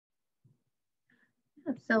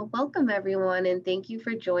So, welcome everyone, and thank you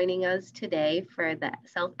for joining us today for the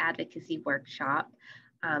Self-Advocacy Workshop.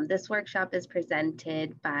 This workshop is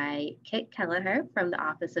presented by Kit Kelleher from the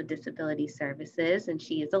Office of Disability Services, and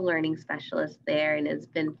she is a learning specialist there and has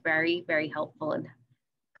been very, very helpful in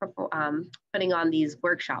putting on these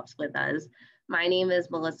workshops with us. My name is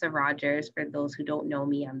Melissa Rogers. For those who don't know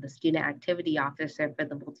me, I'm the Student Activity Officer for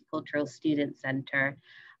the Multicultural Student Center.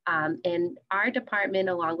 And our department,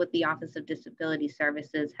 along with the Office of Disability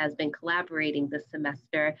Services, has been collaborating this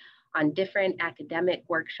semester on different academic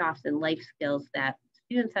workshops and life skills that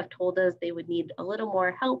students have told us they would need a little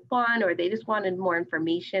more help on, or they just wanted more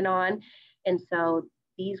information on. And so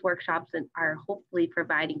these workshops are hopefully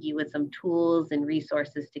providing you with some tools and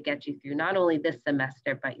resources to get you through not only this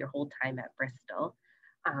semester, but your whole time at Bristol.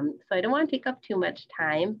 So I don't want to take up too much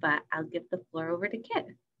time, but I'll give the floor over to Kit.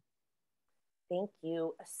 Thank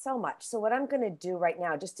you so much. So what I'm going to do right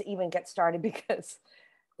now, just to even get started, because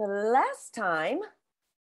the last time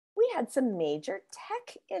we had some major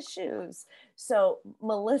tech issues. So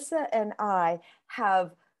Melissa and I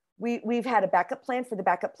we've had a backup plan for the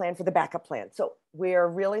backup plan for the backup plan. So we're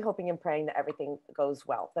really hoping and praying that everything goes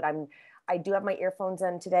well. But I do have my earphones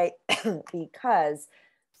in today because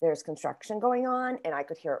there's construction going on and I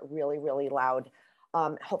could hear it really, really loud.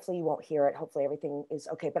 Hopefully you won't hear it. Hopefully everything is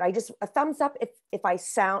okay. But a thumbs up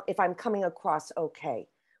if I'm coming across okay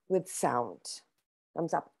with sound.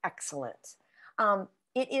 Thumbs up, excellent.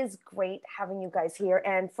 It is great having you guys here.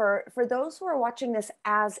 And for those who are watching this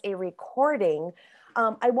as a recording,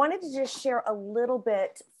 I wanted to just share a little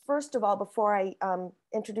bit, first of all, before I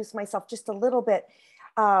introduce myself just a little bit.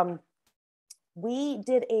 We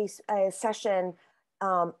did a session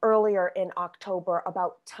earlier in October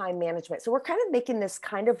about time management. So we're kind of making this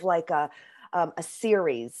kind of like a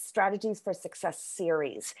series, Strategies for Success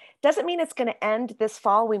series. Doesn't mean it's going to end this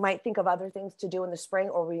fall. We might think of other things to do in the spring,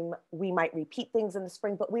 or we might repeat things in the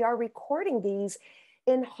spring, but we are recording these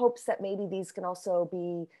in hopes that maybe these can also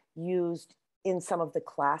be used in some of the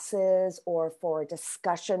classes or for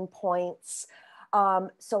discussion points.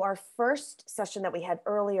 So our first session that we had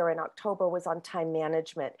earlier in October was on time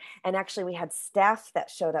management. And actually we had staff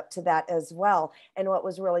that showed up to that as well. And what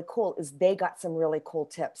was really cool is they got some really cool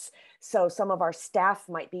tips. So some of our staff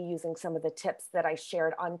might be using some of the tips that I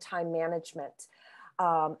shared on time management.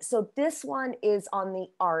 So this one is on the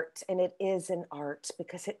art, and it is an art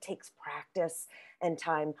because it takes practice and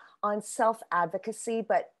time on self-advocacy,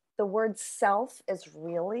 but the word self is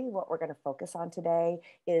really what we're going to focus on today,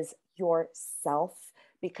 is yourself,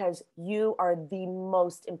 because you are the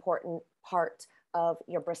most important part of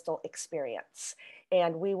your Bristol experience.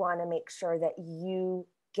 And we want to make sure that you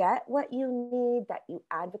get what you need, that you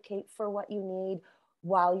advocate for what you need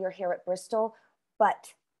while you're here at Bristol.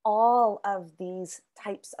 But all of these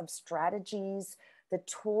types of strategies, the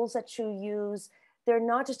tools that you use, they're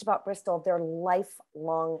not just about Bristol, they're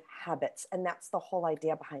lifelong habits. And that's the whole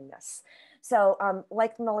idea behind this. So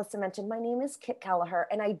like Melissa mentioned, my name is Kit Kelleher,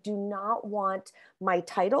 and I do not want my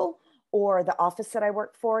title or the office that I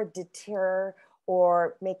work for deter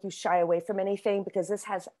or make you shy away from anything, because this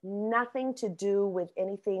has nothing to do with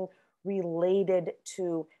anything related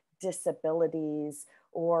to disabilities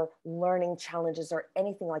or learning challenges or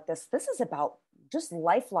anything like this. This is about just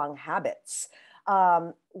lifelong habits.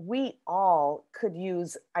 We all could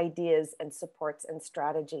use ideas and supports and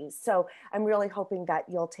strategies. So I'm really hoping that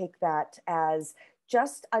you'll take that as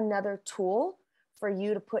just another tool for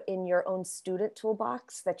you to put in your own student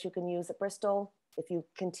toolbox that you can use at Bristol. If you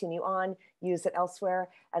continue on, use it elsewhere,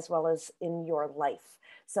 as well as in your life.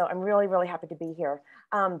 So I'm really, really happy to be here.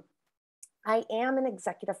 I am an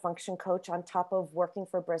executive function coach on top of working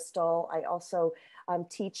for Bristol. I also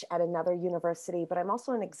teach at another university, but I'm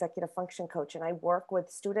also an executive function coach, and I work with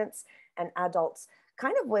students and adults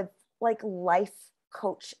kind of with like life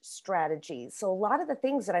coach strategies. So a lot of the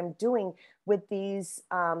things that I'm doing with these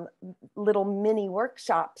little mini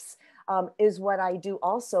workshops is what I do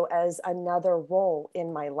also as another role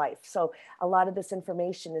in my life. So a lot of this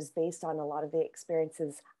information is based on a lot of the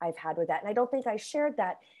experiences I've had with that. And I don't think I shared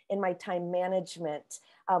that in my time management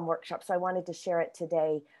workshop. So I wanted to share it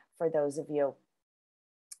today for those of you.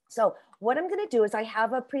 So what I'm going to do is I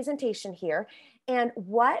have a presentation here, and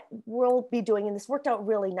what we'll be doing, and this worked out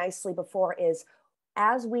really nicely before, is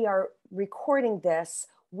as we are recording this,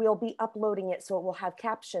 we'll be uploading it so it will have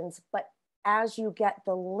captions, but as you get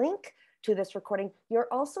the link to this recording, you're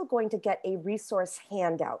also going to get a resource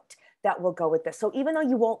handout that will go with this. So even though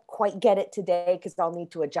you won't quite get it today, because I'll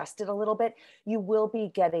need to adjust it a little bit, you will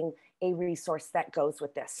be getting a resource that goes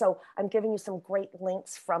with this. So I'm giving you some great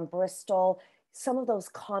links from Bristol. some of those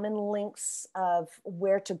common links of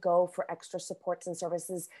where to go for extra supports and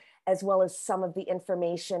services, as well as some of the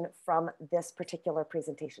information from this particular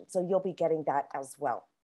presentation. So you'll be getting that as well.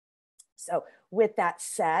 So with that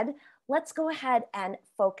said, let's go ahead and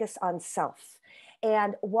focus on self.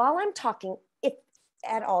 And while I'm talking, if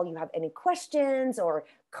at all you have any questions or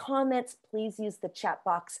comments, please use the chat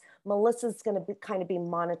box. Melissa's going to kind of be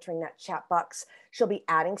monitoring that chat box. She'll be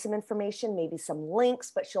adding some information, maybe some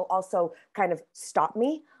links, but she'll also kind of stop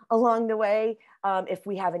me along the way if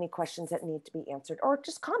we have any questions that need to be answered, or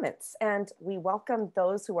just comments. And we welcome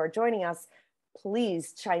those who are joining us.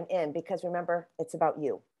 Please chime in, because remember, it's about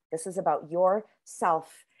you. This is about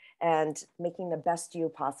yourself and making the best you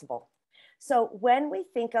possible. So when we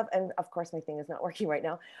think of, and of course my thing is not working right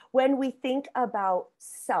now, when we think about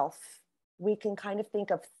self, we can kind of think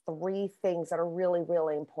of three things that are really,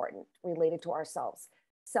 really important related to ourselves: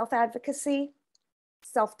 self-advocacy,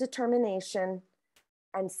 self-determination,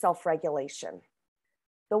 and self-regulation.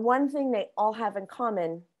 The one thing they all have in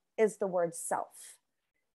common is the word self,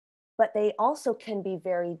 but they also can be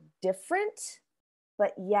very different,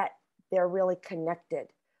 but yet they're really connected.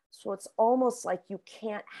 So it's almost like you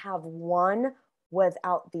can't have one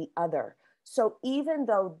without the other. So even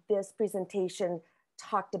though this presentation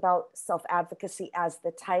talked about self-advocacy as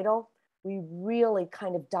the title, we really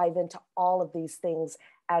kind of dive into all of these things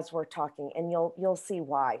as we're talking, and you'll see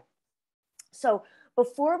why. So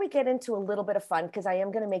before we get into a little bit of fun, because I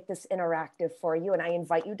am going to make this interactive for you, and I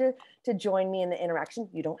invite you to join me in the interaction.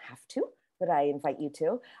 You don't have to, but I invite you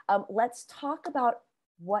to. Let's talk about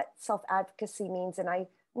what self-advocacy means. And I'm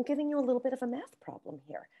giving you a little bit of a math problem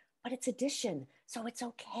here, but it's addition, so it's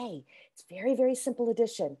okay. It's very, very simple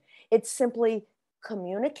addition. It's simply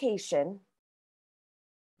communication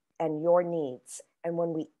and your needs. And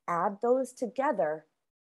when we add those together,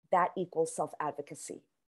 that equals self-advocacy.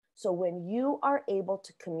 So when you are able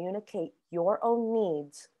to communicate your own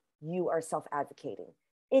needs, you are self-advocating.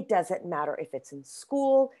 It doesn't matter if it's in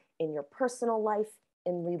school, in your personal life,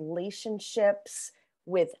 in relationships,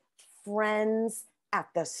 with friends, at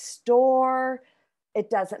the store. It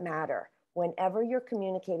doesn't matter. Whenever you're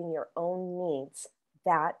communicating your own needs,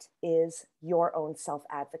 that is your own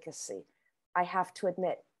self-advocacy. I have to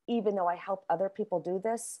admit, even though I help other people do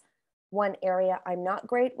this, one area I'm not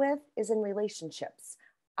great with is in relationships.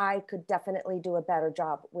 I could definitely do a better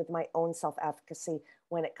job with my own self-advocacy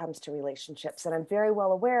when it comes to relationships. And I'm very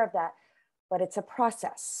well aware of that, but it's a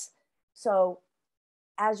process. So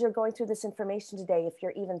as you're going through this information today, if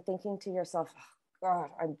you're even thinking to yourself, oh, God,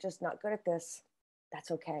 I'm just not good at this,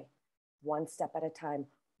 that's okay. One step at a time,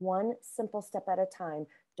 one simple step at a time.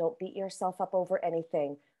 Don't beat yourself up over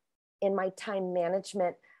anything. In my time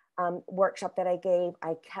management workshop that I gave,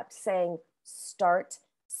 I kept saying, start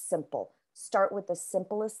simple. Start with the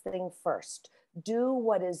simplest thing first. Do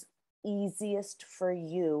what is easiest for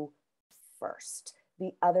you first.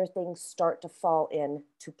 The other things start to fall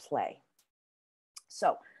into play.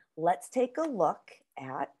 So let's take a look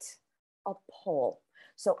at a poll.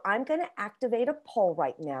 So I'm going to activate a poll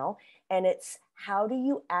right now, and it's how do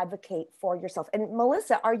you advocate for yourself? And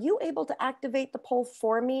Melissa, are you able to activate the poll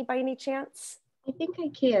for me by any chance? I think I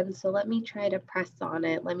can, so let me try to press on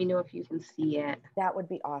it. Let me know if you can see it. That would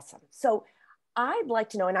be awesome. So I'd like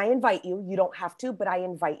to know, and I invite you, you don't have to, but I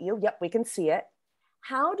invite you. Yep, we can see it.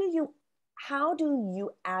 How do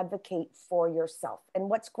you advocate for yourself? And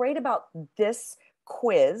what's great about this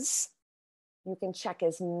quiz, you can check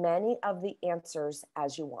as many of the answers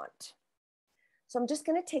as you want. So I'm just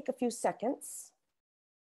going to take a few seconds.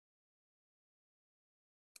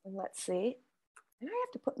 And let's see. And I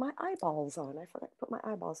have to put my eyeballs on. I forgot to put my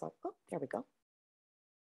eyeballs on. Oh, there we go.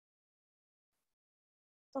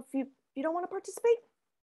 So if you don't want to participate,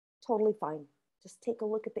 totally fine. Just take a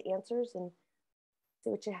look at the answers and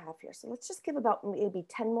see what you have here. So let's just give about maybe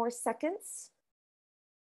 10 more seconds.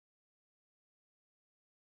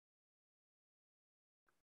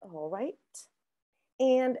 All right.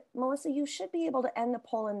 And Melissa, you should be able to end the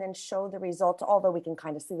poll and then show the results, although we can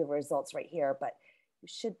kind of see the results right here, but you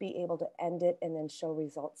should be able to end it and then show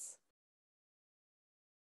results.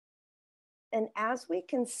 And as we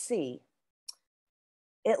can see,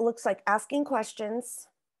 it looks like asking questions,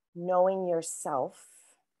 knowing yourself,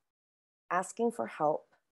 asking for help,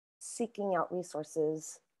 seeking out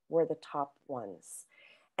resources were the top ones.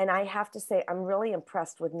 And I have to say, I'm really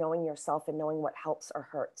impressed with knowing yourself and knowing what helps or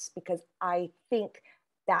hurts, because I think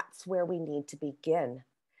that's where we need to begin.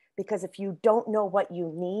 Because if you don't know what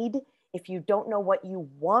you need, if you don't know what you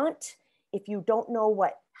want, if you don't know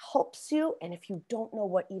what helps you, and if you don't know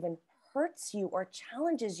what even hurts you or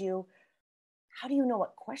challenges you, how do you know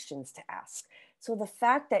what questions to ask? So the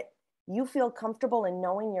fact that you feel comfortable in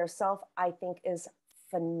knowing yourself, I think is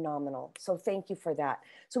phenomenal. So thank you for that.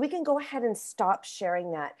 So we can go ahead and stop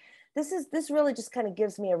sharing that. This really just kind of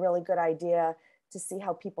gives me a really good idea to see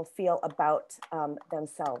how people feel about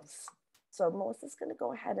themselves. So Melissa's going to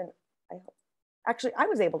go ahead and actually, I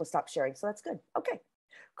was able to stop sharing, so that's good. Okay,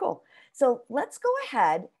 cool. So let's go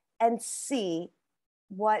ahead and see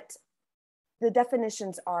what the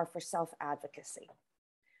definitions are for self-advocacy.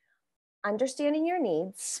 Understanding your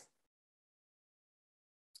needs,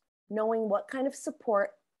 knowing what kind of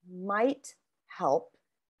support might help,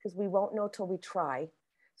 because we won't know till we try.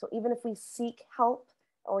 So even if we seek help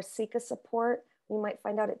or seek a support, we might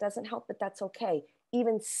find out it doesn't help, but that's okay.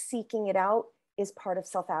 Even seeking it out is part of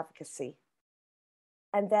self-advocacy.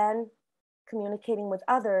 And then communicating with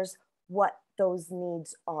others what those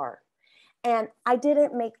needs are. And I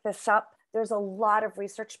didn't make this up. There's a lot of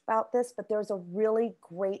research about this, but there's a really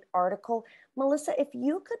great article. Melissa, if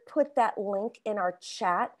you could put that link in our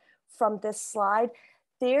chat from this slide,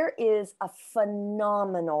 there is a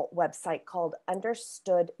phenomenal website called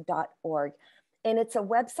understood.org. And it's a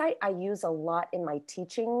website I use a lot in my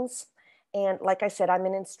teachings. And like I said, I'm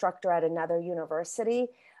an instructor at another university,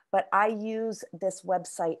 but I use this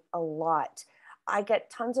website a lot. I get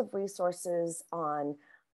tons of resources on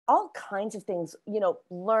all kinds of things, you know,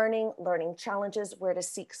 learning challenges, where to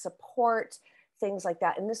seek support, things like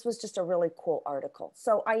that. And this was just a really cool article.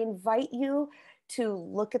 So I invite you to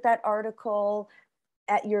look at that article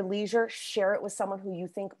at your leisure, share it with someone who you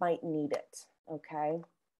think might need it, okay?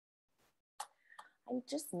 I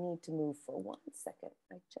just need to move for 1 second.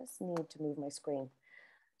 I just need to move my screen.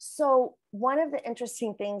 So one of the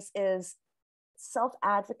interesting things is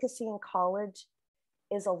self-advocacy in college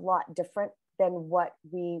is a lot different than what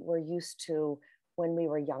we were used to when we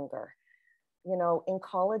were younger. You know, in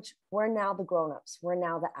college, we're now the grown-ups, we're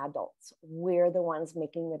now the adults, we're the ones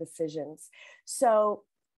making the decisions. So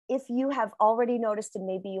if you have already noticed, and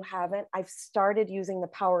maybe you haven't, I've started using the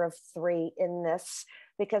power of 3 in this,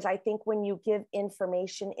 because I think when you give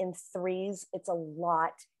information in 3s, it's a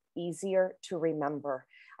lot easier to remember.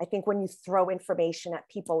 I think when you throw information at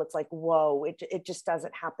people, it's like, whoa, it just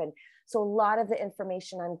doesn't happen. So a lot of the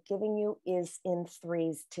information I'm giving you is in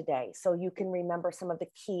 3s today, so you can remember some of the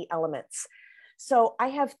key elements. So I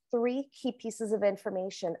have 3 key pieces of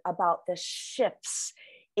information about the shifts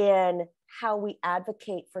in how we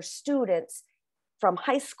advocate for students from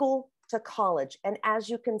high school to college. And as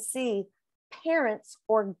you can see, parents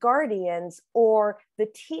or guardians or the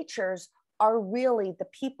teachers are really the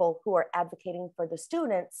people who are advocating for the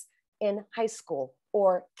students in high school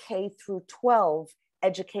or K through 12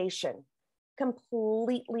 education.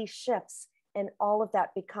 Completely shifts, and all of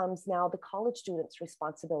that becomes now the college students'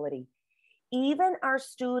 responsibility. Even our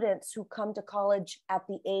students who come to college at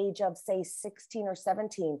the age of, say, 16 or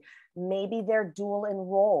 17, maybe they're dual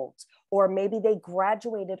enrolled, or maybe they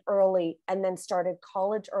graduated early and then started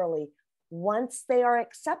college early. Once they are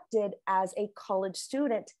accepted as a college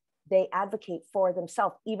student, they advocate for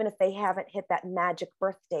themselves, even if they haven't hit that magic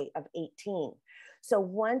birthday of 18. So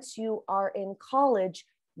once you are in college,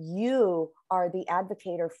 you are the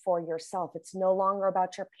advocator for yourself. It's no longer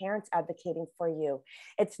about your parents advocating for you.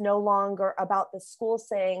 It's no longer about the school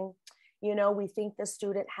saying, you know, we think the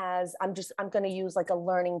student has, I'm going to use like a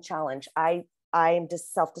learning challenge. I am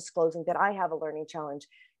just self-disclosing that I have a learning challenge.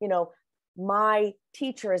 You know, my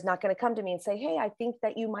teacher is not going to come to me and say, hey, I think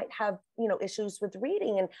that you might have, you know, issues with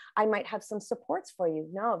reading and I might have some supports for you.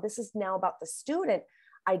 No, this is now about the student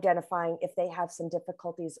identifying if they have some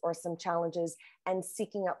difficulties or some challenges and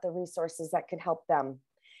seeking out the resources that can help them.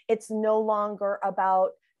 It's no longer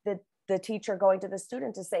about the teacher going to the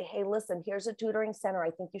student to say, hey, listen, here's a tutoring center.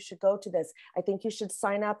 I think you should go to this. I think you should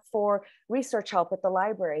sign up for research help at the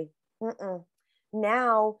library.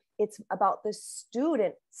 Now it's about the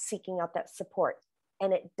student seeking out that support.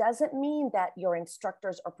 And it doesn't mean that your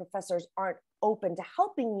instructors or professors aren't open to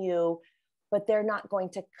helping you, but they're not going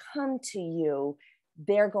to come to you.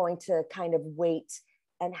 They're going to kind of wait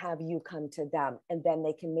and have you come to them, and then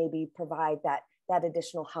they can maybe provide that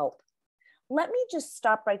additional help. Let me just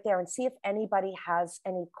stop right there and see if anybody has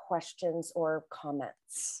any questions or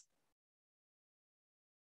comments.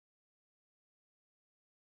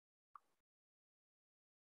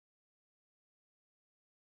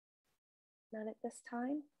 None at this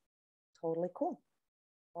time? Totally cool.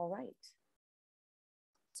 All right.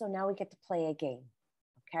 So now we get to play a game,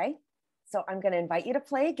 okay? So I'm going to invite you to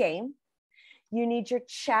play a game. You need your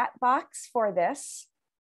chat box for this.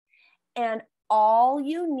 And all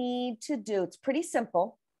you need to do, it's pretty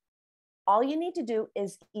simple. All you need to do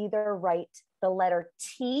is either write the letter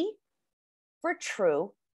T for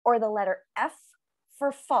true or the letter F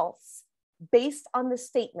for false based on the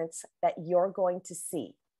statements that you're going to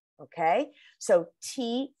see. Okay, so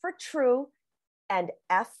T for true and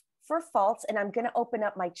F for false. And I'm going to open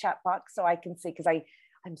up my chat box so I can see, because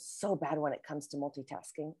I'm so bad when it comes to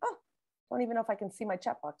multitasking. Oh, don't even know if I can see my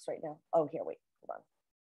chat box right now. Oh, here, wait, hold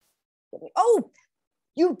on. Oh,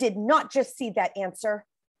 you did not just see that answer.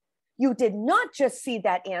 You did not just see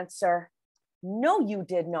that answer. No, you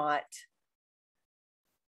did not.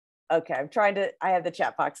 Okay, I have the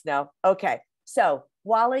chat box now. Okay, so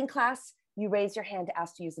while in class, you raise your hand to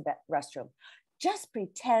ask to use the restroom. Just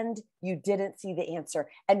pretend you didn't see the answer.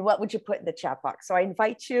 And what would you put in the chat box? So I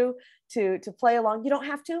invite you to play along. You don't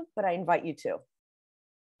have to, but I invite you to.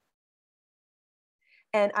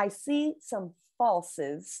 And I see some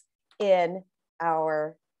falses in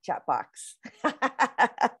our chat box.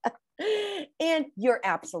 And you're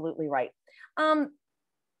absolutely right.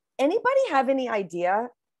 Anybody have any idea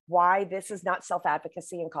why this is not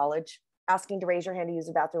self-advocacy in college? Asking to raise your hand to use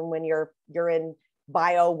the bathroom when you're in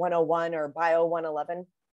Bio 101 or Bio 111.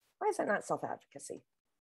 Why is that not self-advocacy?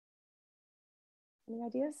 Any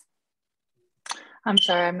ideas? I'm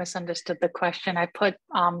sorry, I misunderstood the question. I put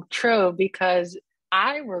true because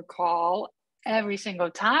I recall every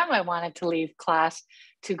single time I wanted to leave class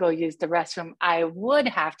to go use the restroom, I would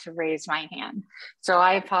have to raise my hand. So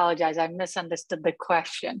I apologize. I misunderstood the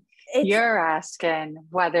question. You're asking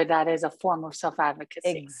whether that is a form of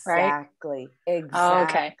self-advocacy, right? Exactly. Exactly. Oh,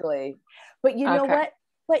 okay. But you know what?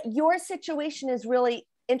 But your situation is really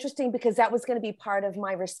interesting because that was going to be part of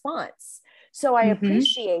my response. So I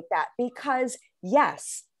appreciate that, because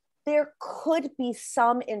yes, there could be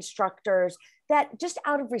some instructors that just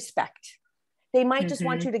out of respect, they might just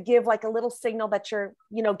want you to give like a little signal that you're,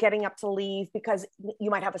 getting up to leave because you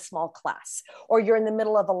might have a small class, or you're in the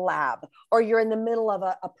middle of a lab, or you're in the middle of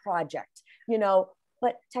a project,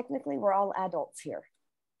 but technically we're all adults here,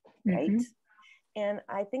 right? And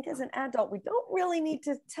I think as an adult, we don't really need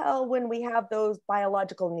to tell when we have those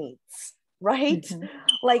biological needs, right?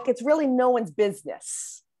 Like it's really no one's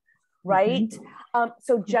business, right?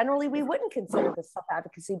 So generally we wouldn't consider this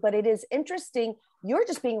self-advocacy, but it is interesting. You're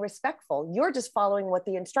just being respectful. You're just following what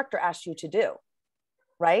the instructor asked you to do,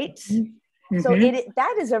 right? So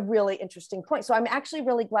that is a really interesting point. So I'm actually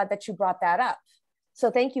really glad that you brought that up.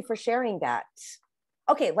 So thank you for sharing that.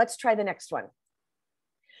 Okay, let's try the next one.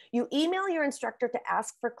 You email your instructor to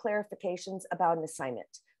ask for clarifications about an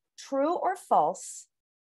assignment. True or false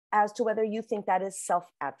as to whether you think that is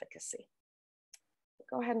self-advocacy?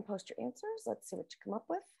 Go ahead and post your answers. Let's see what you come up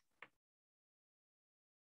with.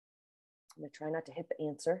 I'm gonna try not to hit the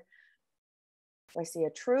answer. Do I see a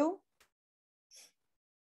true?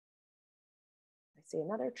 I see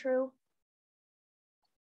another true.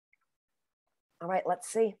 All right, let's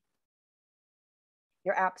see.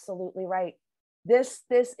 You're absolutely right. This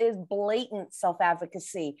is blatant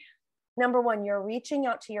self-advocacy. Number one, you're reaching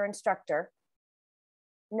out to your instructor.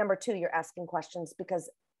 Number two, you're asking questions because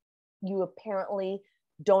you apparently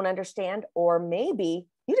don't understand, or maybe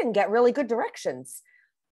you didn't get really good directions.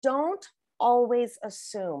 Don't always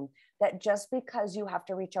assume that just because you have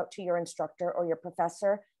to reach out to your instructor or your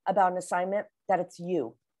professor about an assignment, that it's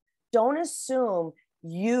you. Don't assume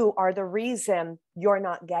you are the reason you're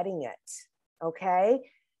not getting it, okay?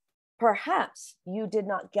 Perhaps you did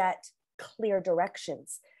not get clear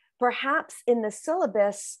directions. Perhaps in the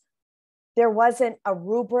syllabus, there wasn't a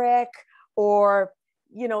rubric, or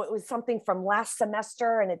it was something from last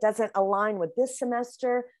semester and it doesn't align with this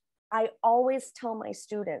semester. I always tell my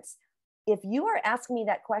students, if you are asking me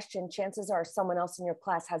that question, chances are someone else in your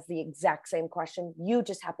class has the exact same question. You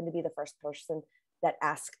just happen to be the first person that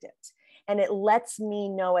asked it. And it lets me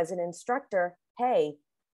know as an instructor, hey,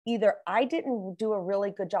 either I didn't do a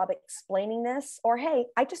really good job explaining this, or hey,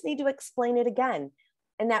 I just need to explain it again.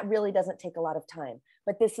 And that really doesn't take a lot of time.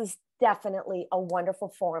 But this is definitely a wonderful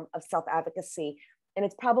form of self-advocacy. And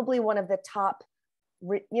it's probably one of the top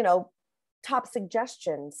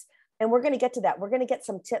suggestions. And we're going to get to that. We're going to get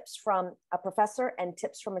some tips from a professor and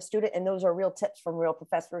tips from a student. And those are real tips from real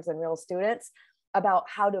professors and real students about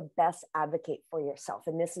how to best advocate for yourself.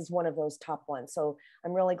 And this is one of those top ones. So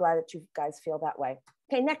I'm really glad that you guys feel that way.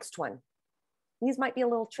 Okay, next one. These might be a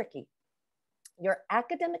little tricky. Your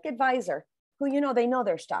academic advisor, who they know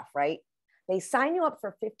their stuff, right? They sign you up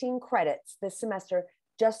for 15 credits this semester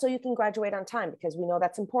just so you can graduate on time, because we know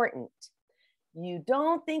that's important. You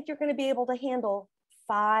don't think you're going to be able to handle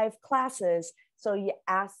 5 classes, so you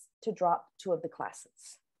ask to drop 2 of the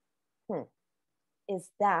classes. Is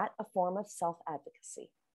that a form of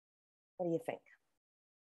self-advocacy? What do you think?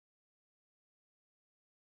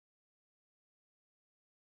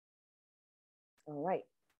 All right.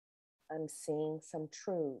 I'm seeing some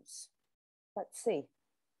truths. Let's see.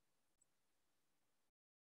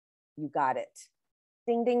 You got it.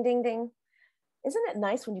 Ding, ding, ding, ding. Isn't it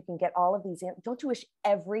nice when you can get all of these? Don't you wish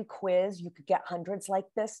every quiz you could get hundreds like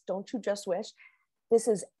this? Don't you just wish? This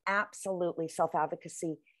is absolutely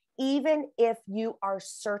self-advocacy. Even if you are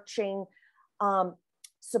searching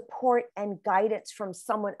support and guidance from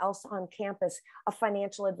someone else on campus, a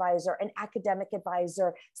financial advisor, an academic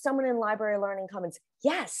advisor, someone in library learning commons,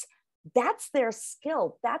 yes, that's their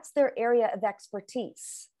skill. That's their area of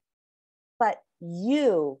expertise. But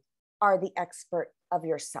you are the expert of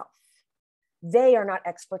yourself. They are not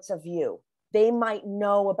experts of you. They might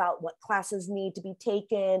know about what classes need to be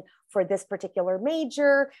taken for this particular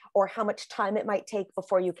major, or how much time it might take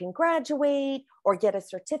before you can graduate or get a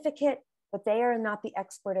certificate, but they are not the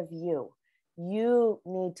expert of you. You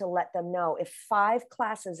need to let them know if 5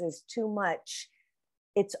 classes is too much.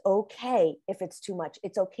 It's okay if it's too much.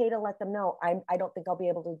 It's okay to let them know, I don't think I'll be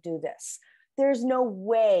able to do this. There's no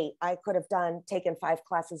way I could have taken 5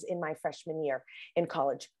 classes in my freshman year in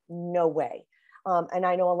college. No way. And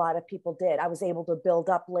I know a lot of people did. I was able to build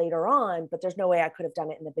up later on, but there's no way I could have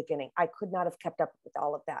done it in the beginning. I could not have kept up with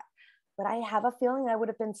all of that. But I have a feeling I would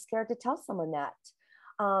have been scared to tell someone that.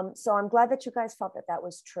 So I'm glad that you guys felt that that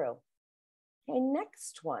was true. Okay,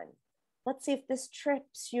 next one. Let's see if this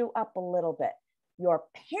trips you up a little bit. Your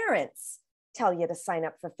parents tell you to sign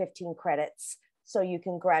up for 15 credits so you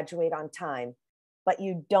can graduate on time, but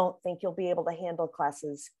you don't think you'll be able to handle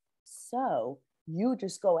classes. So you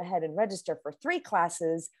just go ahead and register for 3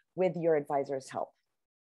 classes with your advisor's help.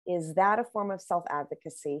 Is that a form of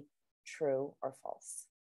self-advocacy, true or false?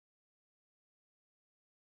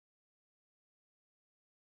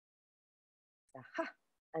 Aha,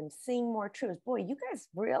 I'm seeing more truths. Boy, you guys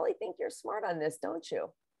really think you're smart on this, don't you?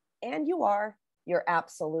 And you are. You're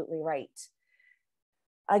absolutely right.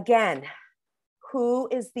 Again, who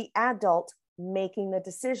is the adult making the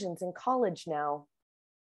decisions in college now?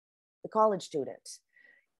 The college student.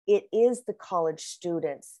 It is the college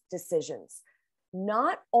student's decisions.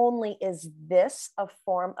 Not only is this a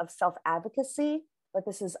form of self-advocacy, but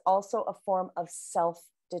this is also a form of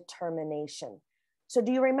self-determination. So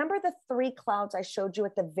do you remember the 3 clouds I showed you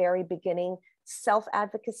at the very beginning?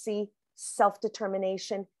 Self-advocacy,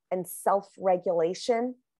 self-determination, and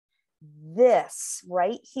self-regulation. This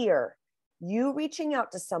right here, you reaching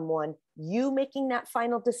out to someone, you making that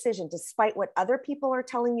final decision, despite what other people are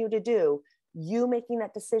telling you to do, you making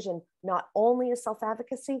that decision not only is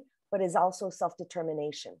self-advocacy, but is also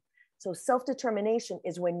self-determination. So self-determination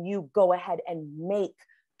is when you go ahead and make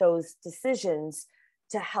those decisions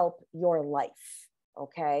to help your life,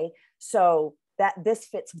 okay? So that this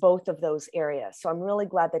fits both of those areas. So I'm really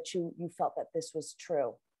glad that you felt that this was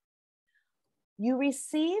true. You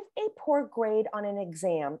receive a poor grade on an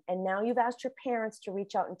exam, and now you've asked your parents to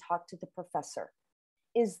reach out and talk to the professor.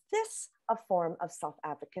 Is this a form of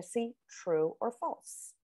self-advocacy, true or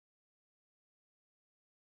false?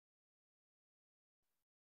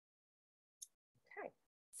 Okay,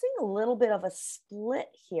 seeing a little bit of a split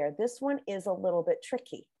here. This one is a little bit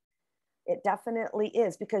tricky. It definitely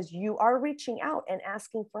is, because you are reaching out and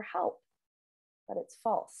asking for help, but it's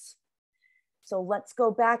false. So let's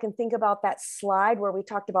go back and think about that slide where we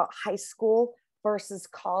talked about high school versus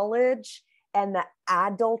college and the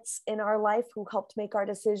adults in our life who helped make our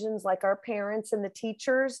decisions, like our parents and the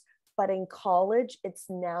teachers. But in college, it's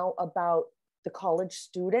now about the college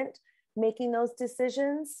student making those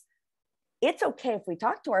decisions. It's okay if we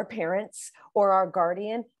talk to our parents or our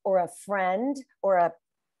guardian or a friend or a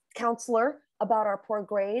counselor about our poor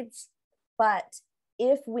grades. But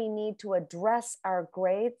if we need to address our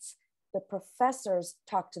grades, the professors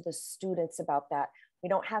talk to the students about that. We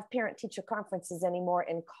don't have parent-teacher conferences anymore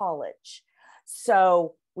in college.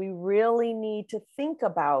 So we really need to think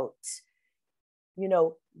about, you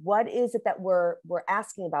know, what is it that we're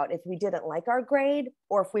asking about? If we didn't like our grade,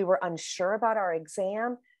 or if we were unsure about our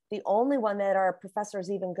exam, the only one that our professor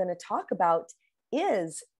is even going to talk about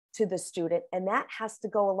is to the student. And that has to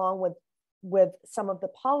go along with some of the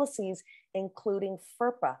policies, including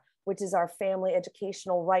FERPA, which is our Family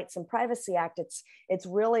Educational Rights and Privacy Act. It's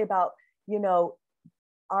really about, you know,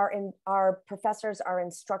 our professors, our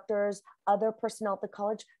instructors, other personnel at the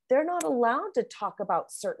college, they're not allowed to talk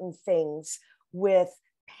about certain things with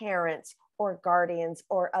parents or guardians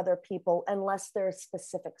or other people unless there's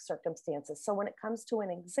specific circumstances. So when it comes to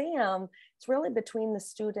an exam, it's really between the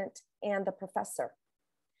student and the professor.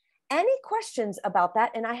 Any questions about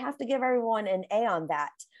that? And I have to give everyone an A on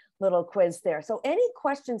that little quiz there. So any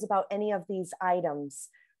questions about any of these items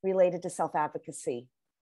related to self-advocacy?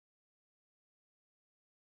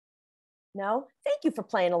 No? Thank you for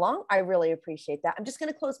playing along. I really appreciate that. I'm just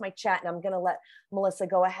going to close my chat and I'm going to let Melissa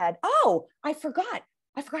go ahead. Oh, I forgot.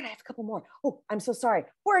 I have a couple more. Oh, I'm so sorry.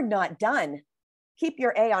 We're not done. Keep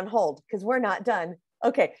your A on hold because we're not done.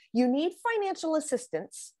 Okay. You need financial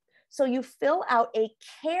assistance. So you fill out a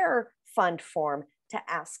care fund form to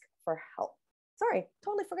ask for help. Sorry,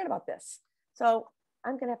 totally forgot about this. So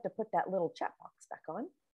I'm going to have to put that little chat box back on.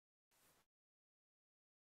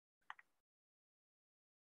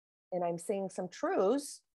 And I'm seeing some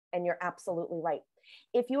truths, and you're absolutely right.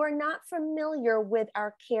 If you are not familiar with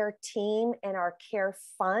our care team and our care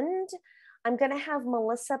fund, I'm going to have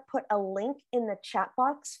Melissa put a link in the chat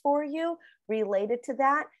box for you related to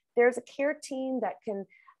that. There's a care team that can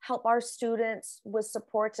help our students with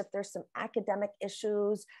supports if there's some academic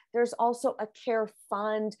issues. There's also a care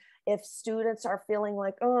fund if students are feeling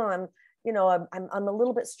like, oh, I'm a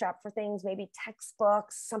little bit strapped for things, maybe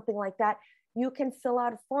textbooks, something like that. You can fill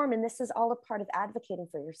out a form, and this is all a part of advocating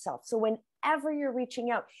for yourself. So whenever you're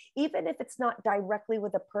reaching out, even if it's not directly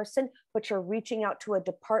with a person, but you're reaching out to a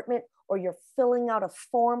department or you're filling out a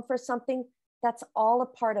form for something, that's all a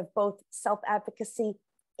part of both self-advocacy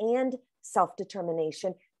and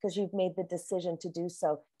self-determination, because you've made the decision to do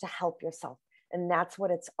so to help yourself. And that's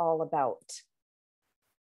what it's all about.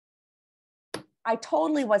 I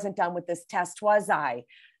totally wasn't done with this test, was I?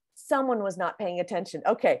 Someone was not paying attention.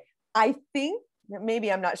 Okay. I think, maybe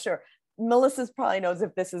I'm not sure. Melissa's probably knows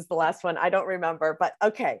if this is the last one. I don't remember, but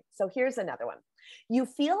okay. So here's another one. You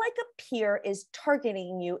feel like a peer is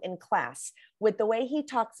targeting you in class with the way he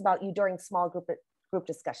talks about you during small group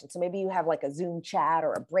discussion. So maybe you have like a Zoom chat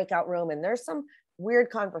or a breakout room and there's some weird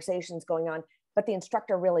conversations going on, but the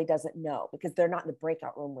instructor really doesn't know because they're not in the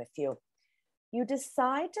breakout room with you. You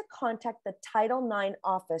decide to contact the Title IX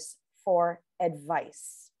office for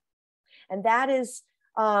advice. And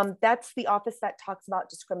that's the office that talks about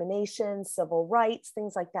discrimination, civil rights,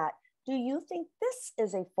 things like that. Do you think this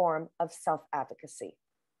is a form of self-advocacy?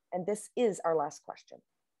 And this is our last question.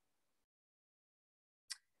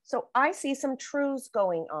 So I see some truths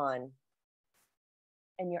going on,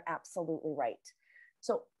 and you're absolutely right.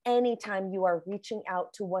 So anytime you are reaching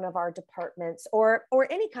out to one of our departments or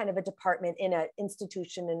any kind of a department in an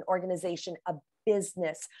institution, an organization, a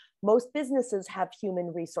business, most businesses have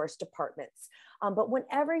human resource departments. But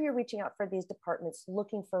whenever you're reaching out for these departments,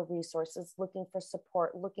 looking for resources, looking for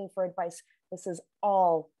support, looking for advice, this is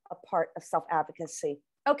all a part of self-advocacy.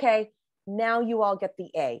 Okay, now you all get the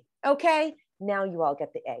A. Okay, now you all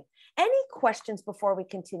get the A. Any questions before we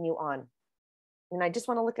continue on? And I just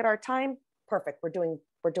want to look at our time. Perfect. We're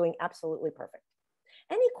doing absolutely perfect.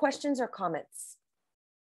 Any questions or comments?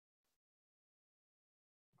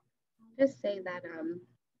 I'll just say that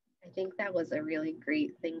I think that was a really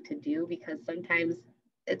great thing to do because sometimes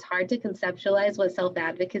it's hard to conceptualize what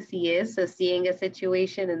self-advocacy is. So seeing a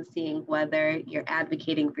situation and seeing whether you're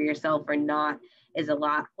advocating for yourself or not was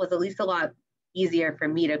at least a lot easier for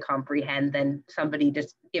me to comprehend than somebody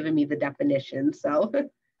just giving me the definition. So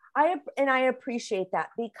I appreciate that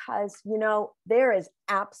because, there is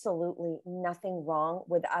absolutely nothing wrong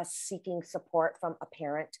with us seeking support from a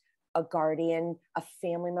parent, a guardian, a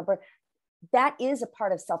family member. That is a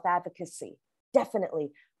part of self-advocacy,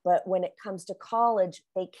 definitely. But when it comes to college,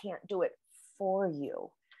 they can't do it for you.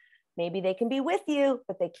 Maybe they can be with you,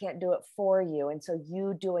 but they can't do it for you. And so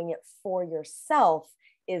you doing it for yourself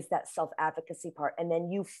is that self-advocacy part. And then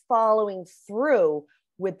you following through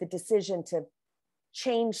with the decision to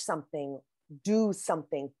change something, do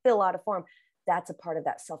something, fill out a form. That's a part of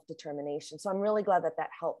that self-determination. So I'm really glad that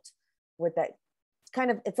helped with that.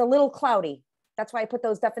 It's a little cloudy. That's why I put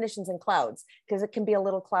those definitions in clouds, because it can be a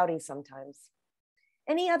little cloudy sometimes.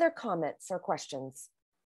 Any other comments or questions?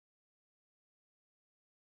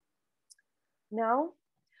 No?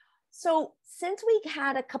 So since we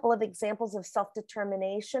had a couple of examples of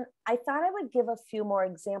self-determination, I thought I would give a few more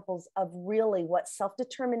examples of really what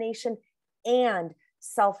self-determination and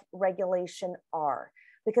self-regulation are,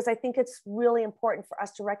 because I think it's really important for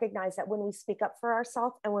us to recognize that when we speak up for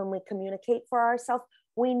ourselves and when we communicate for ourselves,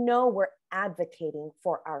 we know we're advocating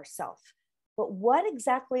for ourselves. But what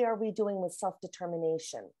exactly are we doing with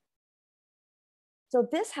self-determination? So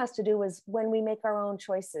this has to do with when we make our own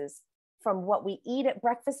choices, from what we eat at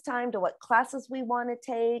breakfast time to what classes we want to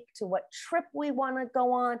take, to what trip we want to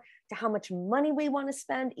go on, to how much money we want to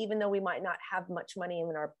spend, even though we might not have much money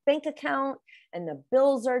in our bank account and the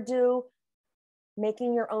bills are due.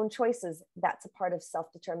 Making your own choices, that's a part of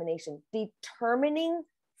self-determination. Determining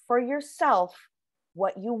for yourself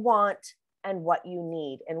what you want and what you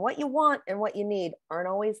need. And what you want and what you need aren't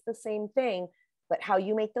always the same thing, but how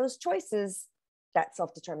you make those choices, that's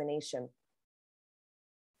self-determination.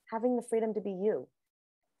 having the freedom to be you.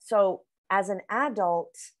 So as an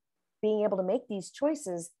adult, being able to make these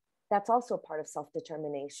choices, that's also a part of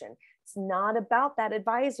self-determination. It's not about that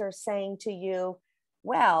advisor saying to you,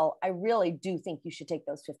 well, I really do think you should take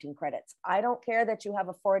those 15 credits. I don't care that you have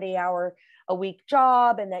a 40-hour-a-week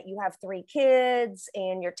job and that you have 3 kids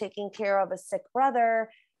and you're taking care of a sick brother.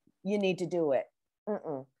 You need to do it.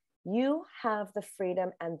 You have the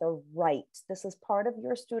freedom and the right. This is part of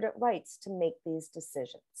your student rights to make these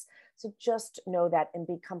decisions. So just know that and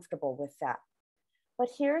be comfortable with that. But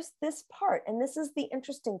here's this part, and this is the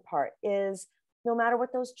interesting part, is no matter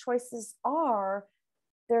what those choices are,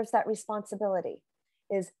 there's that responsibility,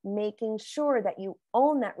 is making sure that you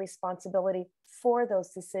own that responsibility for those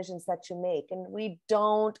decisions that you make. And we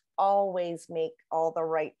don't always make all the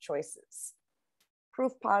right choices.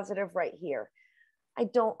 Proof positive right here. I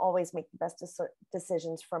don't always make the best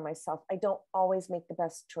decisions for myself. I don't always make the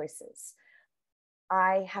best choices.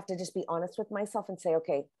 I have to just be honest with myself and say,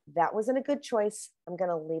 okay, that wasn't a good choice. I'm going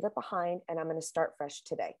to leave it behind and I'm going to start fresh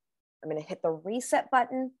today. I'm going to hit the reset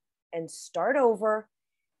button and start over.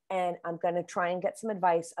 And I'm going to try and get some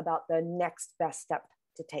advice about the next best step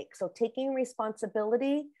to take. So taking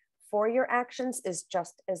responsibility for your actions is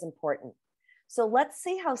just as important. So let's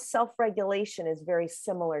see how self-regulation is very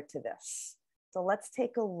similar to this. So let's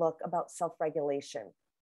take a look about self-regulation.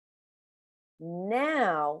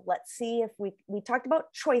 Now, let's see if we talked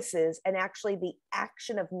about choices and actually the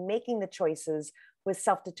action of making the choices with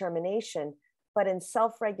self-determination. But in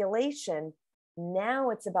self-regulation, now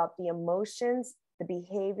it's about the emotions, the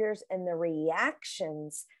behaviors, and the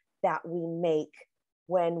reactions that we make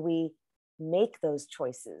when we make those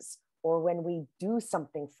choices or when we do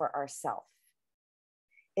something for ourselves.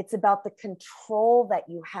 It's about the control that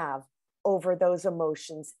you have over those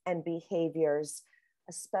emotions and behaviors,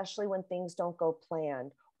 especially when things don't go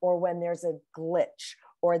planned or when there's a glitch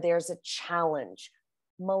or there's a challenge.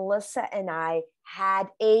 Melissa and I had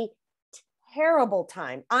a terrible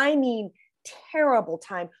time. I mean, terrible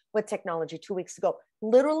time with technology 2 weeks ago.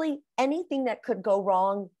 Literally anything that could go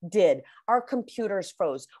wrong did. Our computers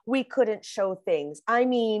froze. We couldn't show things. I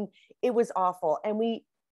mean, it was awful. And we,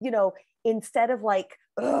 instead of like,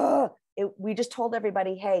 we just told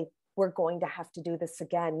everybody, hey, we're going to have to do this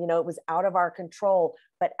again. It was out of our control,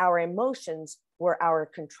 but our emotions were our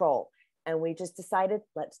control. And we just decided,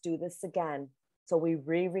 let's do this again. So we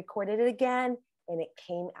re-recorded it again and it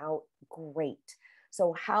came out great.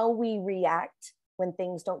 So how we react when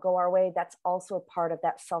things don't go our way, that's also a part of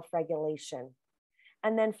that self-regulation.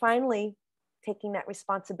 And then finally, taking that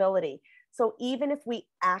responsibility. So even if we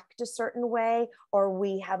act a certain way or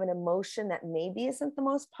we have an emotion that maybe isn't the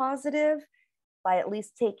most positive, by at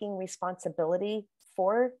least taking responsibility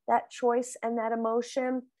for that choice and that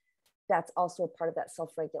emotion, that's also a part of that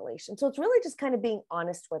self-regulation. So it's really just kind of being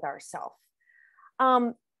honest with ourselves.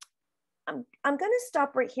 I'm going to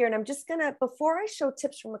stop right here, and I'm just going to, before I show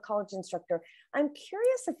tips from a college instructor, I'm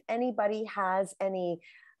curious if anybody has any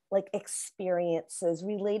like experiences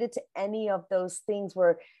related to any of those things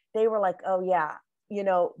where they were like, oh yeah,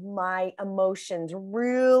 my emotions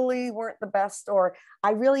really weren't the best, or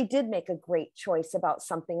I really did make a great choice about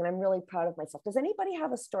something and I'm really proud of myself. Does anybody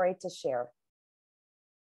have a story to share?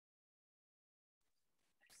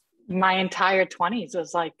 My entire 20s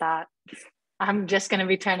was like that. I'm just going to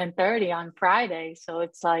be turning 30 on Friday. So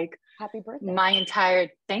it's like, happy birthday.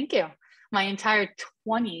 Thank you. My entire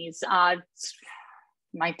 20s,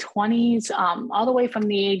 my 20s, all the way from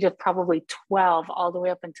the age of probably 12, all the way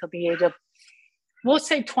up until the age of, we'll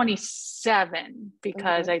say 27,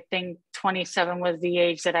 because I think 27 was the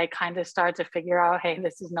age that I kind of started to figure out, hey,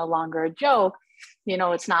 this is no longer a joke.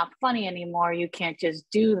 It's not funny anymore. You can't just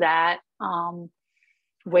do that.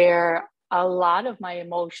 Where a lot of my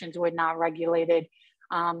emotions were not regulated.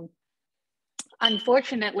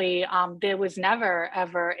 Unfortunately, there was never,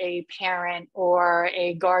 ever a parent or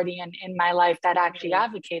a guardian in my life that actually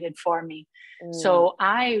advocated for me. So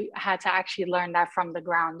I had to actually learn that from the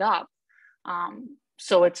ground up.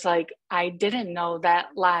 So it's like, I didn't know that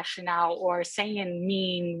lashing out or saying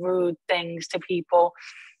mean, rude things to people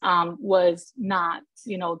was not,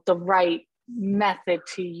 the right method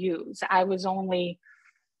to use.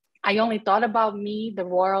 I only thought about me. The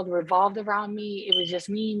world revolved around me. It was just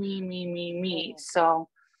me. So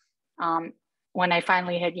when I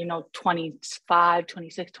finally hit, 25,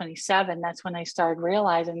 26, 27, that's when I started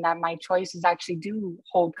realizing that my choices actually do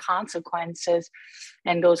hold consequences,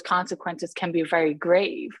 and those consequences can be very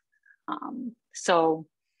grave. So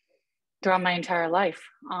throughout my entire life,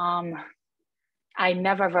 I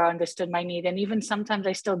never ever understood my need. And even sometimes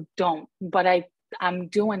I still don't, but I'm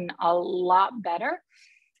doing a lot better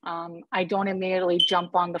I don't immediately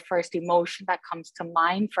jump on the first emotion that comes to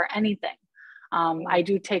mind for anything. I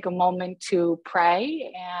do take a moment to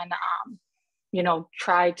pray and,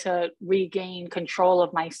 try to regain control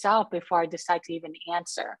of myself before I decide to even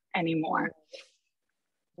answer anymore.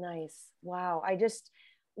 Nice. Wow. I just,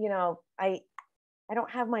 I don't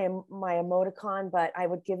have my emoticon, but I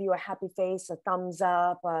would give you a happy face, a thumbs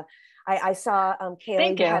up. I saw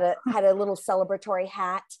Kaylee had a little celebratory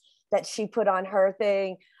hat that she put on her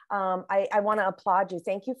thing. I want to applaud you.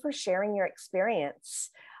 Thank you for sharing your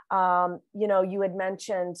experience. You had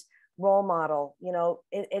mentioned role model.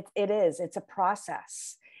 It's a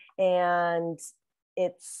process, and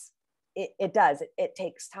it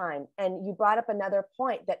takes time. And you brought up another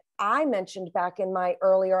point that I mentioned back in my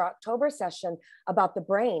earlier October session about the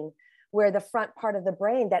brain, where the front part of the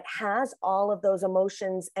brain that has all of those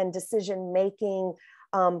emotions and decision-making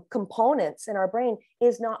components in our brain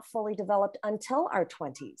is not fully developed until our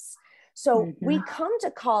 20s. So we come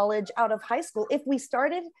to college out of high school. If we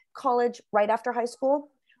started college right after high school,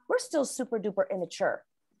 we're still super duper immature.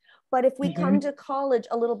 But if we come to college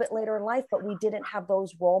a little bit later in life, but we didn't have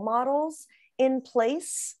those role models in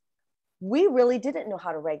place, we really didn't know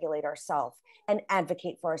how to regulate ourselves and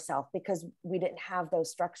advocate for ourselves because we didn't have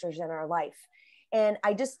those structures in our life. And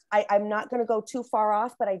I'm not going to go too far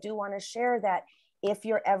off, but I do want to share that if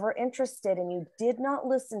you're ever interested and you did not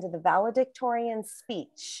listen to the valedictorian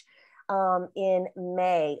speech in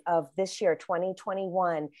May of this year,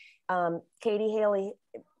 2021, Katie Haley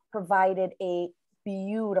provided a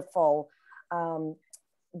beautiful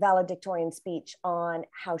valedictorian speech on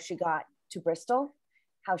how she got to Bristol,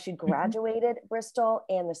 how she graduated Bristol,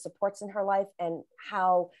 and the supports in her life, and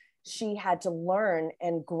how she had to learn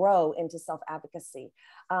and grow into self-advocacy.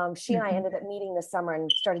 She and I ended up meeting this summer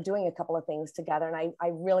and started doing a couple of things together. And I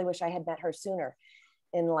really wish I had met her sooner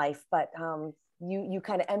in life, but you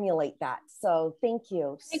kind of emulate that. So thank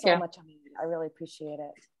you so much. I really appreciate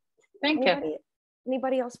it. Thank you.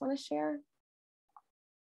 Anybody else want to share?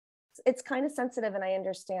 It's kind of sensitive and I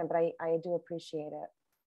understand, but I do appreciate it.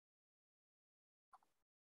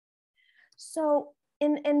 So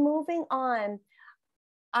in moving on,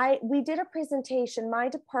 we did a presentation, my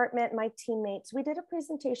department, my teammates, we did a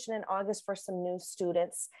presentation in August for some new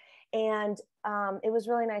students. And it was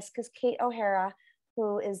really nice because Kate O'Hara,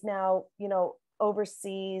 who is now,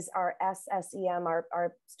 oversees our SSEM,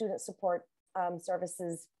 our student support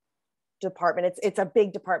services department. It's a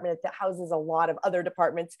big department that houses a lot of other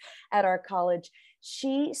departments at our college.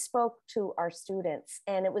 She spoke to our students,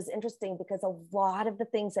 and it was interesting because a lot of the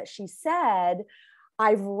things that she said,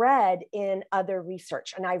 I've read in other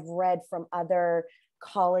research and I've read from other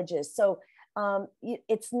colleges. So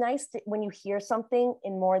it's nice when you hear something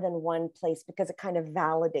in more than one place because it kind of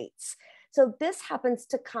validates. So this happens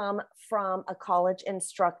to come from a college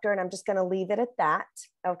instructor, and I'm just going to leave it at that.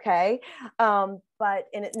 Okay. No,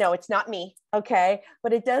 it's not me. Okay.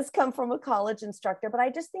 But it does come from a college instructor, but I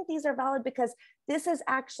just think these are valid because this is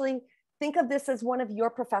actually, think of this as one of your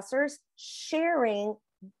professors sharing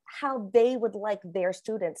how they would like their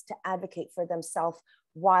students to advocate for themselves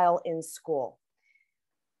while in school.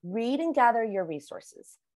 Read and gather your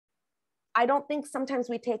resources. I don't think sometimes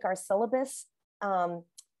we take our syllabus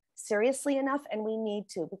seriously enough, and we need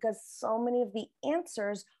to, because so many of the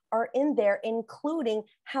answers are in there, including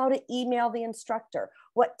how to email the instructor,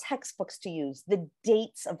 what textbooks to use, the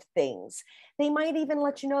dates of things. They might even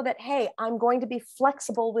let you know that, hey, I'm going to be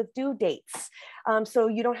flexible with due dates. So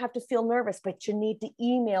you don't have to feel nervous, but you need to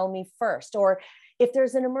email me first. Or if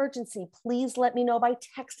there's an emergency, please let me know by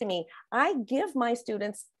texting me. I give my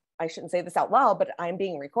students, I shouldn't say this out loud, but I'm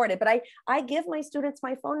being recorded, but I give my students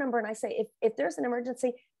my phone number and I say, if there's an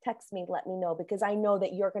emergency, text me, let me know, because I know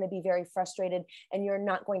that you're going to be very frustrated and you're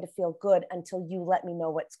not going to feel good until you let me know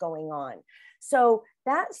what's going on. So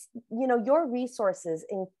that's, your resources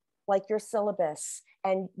in like your syllabus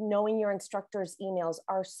and knowing your instructor's emails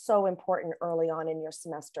are so important early on in your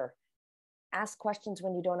semester. Ask questions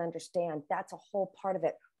when you don't understand. That's a whole part of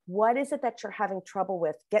it. What is it that you're having trouble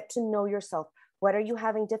with? Get to know yourself. What are you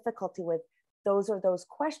having difficulty with? Those are those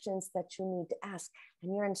questions that you need to ask.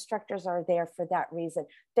 And your instructors are there for that reason.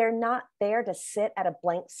 They're not there to sit at a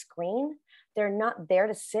blank screen. They're not there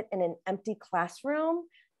to sit in an empty classroom.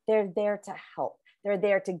 They're there to help. They're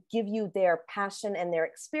there to give you their passion and their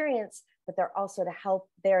experience, but they're also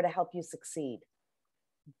there to help you succeed.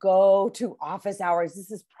 Go to office hours.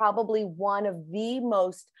 This is probably one of the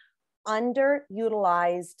most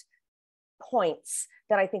underutilized points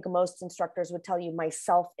that I think most instructors would tell you,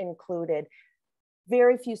 myself included.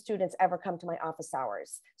 Very few students ever come to my office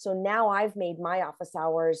hours. So now I've made my office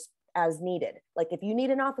hours as needed. Like if you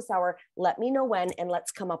need an office hour, let me know when, and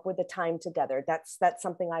let's come up with a time together. That's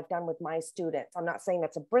something I've done with my students. I'm not saying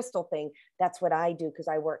that's a Bristol thing. That's what I do because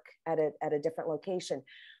I work at a different location.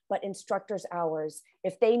 But instructors' hours,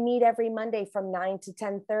 if they meet every Monday from 9 to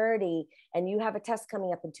 10:30 and you have a test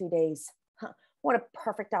coming up in 2 days, what a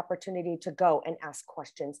perfect opportunity to go and ask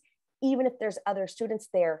questions. Even if there's other students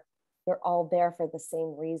there, they're all there for the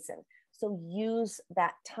same reason. So use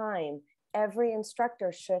that time. Every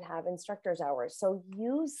instructor should have instructor's hours. So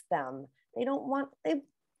use them. They don't want,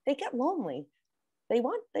 they get lonely. They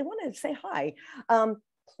want to say hi.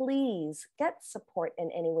 Please get support in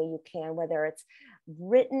any way you can, whether it's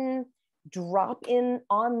written, drop-in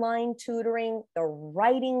online tutoring, the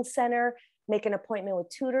writing center, make an appointment with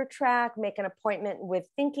Tutor Track, make an appointment with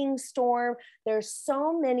Thinking Storm. There's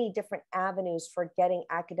so many different avenues for getting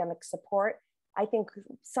academic support. I think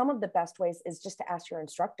some of the best ways is just to ask your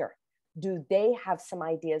instructor, do they have some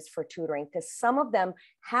ideas for tutoring? Because some of them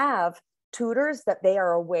have tutors that they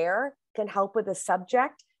are aware can help with a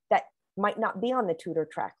subject that might not be on the Tutor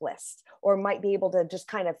Track list, or might be able to just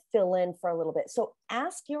kind of fill in for a little bit. So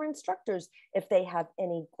ask your instructors if they have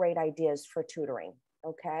any great ideas for tutoring,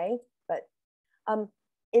 okay? But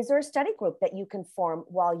is there a study group that you can form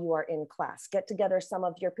while you are in class? Get together some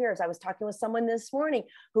of your peers. I was talking with someone this morning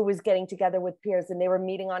who was getting together with peers, and they were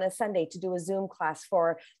meeting on a Sunday to do a Zoom class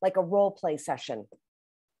for like a role play session.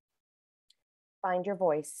 Find your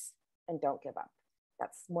voice and don't give up.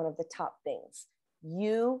 That's one of the top things.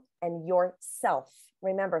 You and yourself.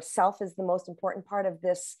 Remember, self is the most important part of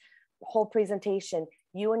this whole presentation.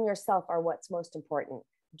 You and yourself are what's most important.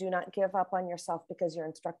 Do not give up on yourself, because your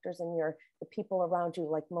instructors and the people around you,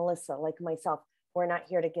 like Melissa, like myself, we're not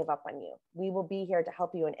here to give up on you. We will be here to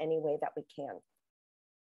help you in any way that we can.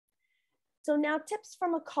 So now, tips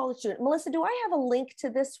from a college student. Melissa, do I have a link to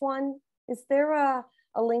this one? Is there a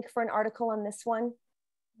link for an article on this one?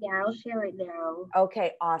 Yeah, I'll share it now.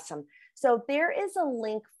 Okay, awesome. So there is a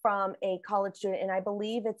link from a college student, and I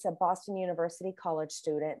believe it's a Boston University college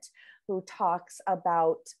student, who talks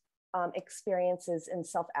about experiences in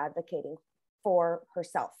self-advocating for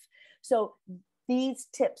herself. So these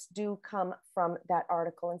tips do come from that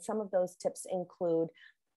article. And some of those tips include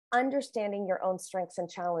understanding your own strengths and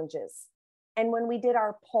challenges. And when we did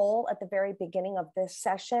our poll at the very beginning of this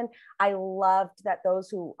session, I loved that those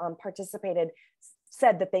who participated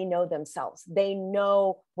said that they know themselves. They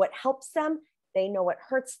know what helps them. They know what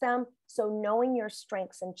hurts them. So knowing your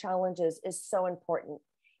strengths and challenges is so important.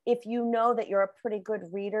 If you know that you're a pretty good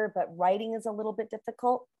reader, but writing is a little bit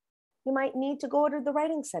difficult, you might need to go to the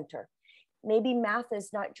writing center. Maybe math is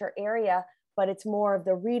not your area, but it's more of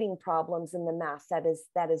the reading problems in the math that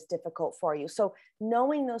is difficult for you. So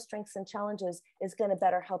knowing those strengths and challenges is going to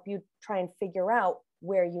better help you try and figure out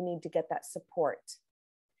where you need to get that support.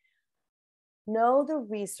 Know the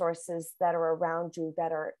resources that are around you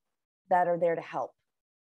that are there to help.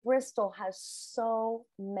 Bristol has so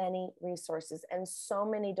many resources and so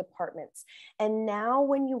many departments. And now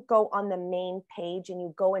when you go on the main page and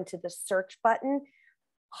you go into the search button,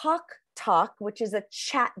 Hawk Talk, which is a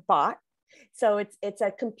chat bot. So it's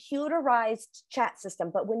a computerized chat system.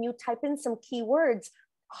 But when you type in some keywords,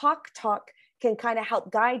 Hawk Talk can kind of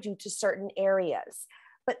help guide you to certain areas.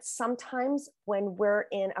 But sometimes when we're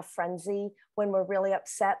in a frenzy, when we're really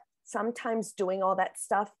upset, sometimes doing all that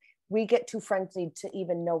stuff, we get too frenzied to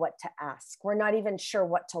even know what to ask. We're not even sure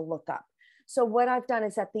what to look up. So what I've done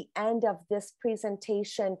is at the end of this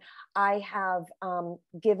presentation, I have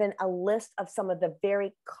given a list of some of the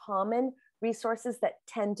very common resources that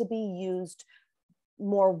tend to be used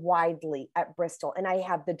more widely at Bristol. And I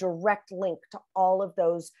have the direct link to all of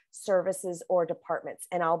those services or departments.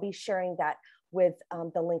 And I'll be sharing that with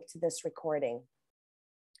the link to this recording.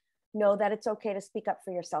 Know that it's okay to speak up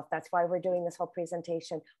for yourself. That's why we're doing this whole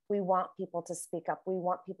presentation. We want people to speak up. We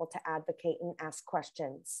want people to advocate and ask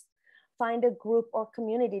questions. Find a group or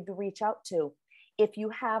community to reach out to. If you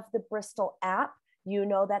have the Bristol app, you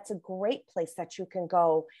know that's a great place that you can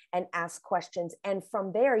go and ask questions. And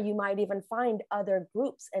from there, you might even find other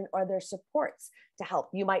groups and other supports to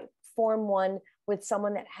help. You might form one with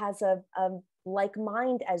someone that has a like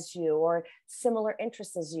mind as you or similar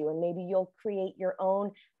interests as you, and maybe you'll create your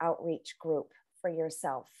own outreach group for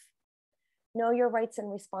yourself. Know your rights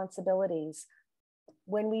and responsibilities.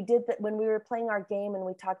 When we were playing our game and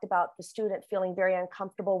we talked about the student feeling very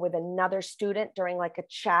uncomfortable with another student during like a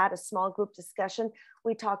chat, a small group discussion,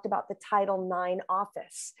 we talked about the Title IX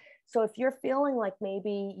office. So if you're feeling like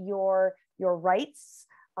maybe your rights,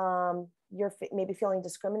 you're maybe feeling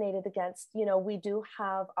discriminated against, we do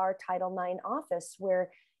have our Title IX office where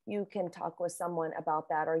you can talk with someone about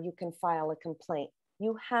that, or you can file a complaint.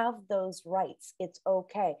 You have those rights. It's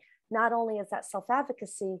okay. Not only is that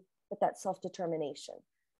self-advocacy, but that self-determination.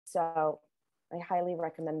 So I highly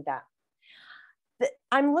recommend that.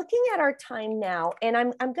 I'm looking at our time now, and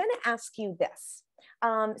I'm going to ask you this.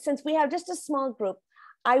 Since we have just a small group,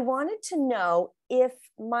 I wanted to know if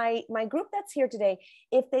my group that's here today,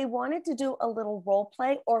 if they wanted to do a little role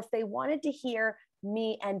play, or if they wanted to hear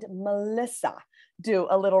me and Melissa do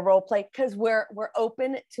a little role play, because we're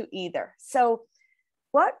open to either. So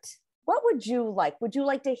what would you like? Would you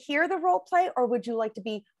like to hear the role play, or would you like to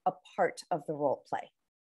be a part of the role play?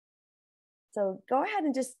 So go ahead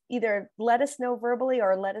and just either let us know verbally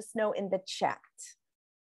or let us know in the chat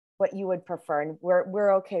what you would prefer. And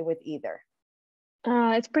we're okay with either.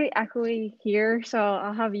 It's pretty echoey here, so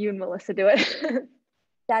I'll have you and Melissa do it.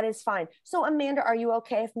 That is fine. So Amanda, are you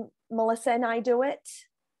okay if Melissa and I do it?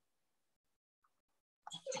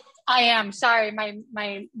 I am. Sorry,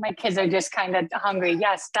 my kids are just kind of hungry.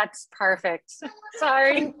 Yes, that's perfect.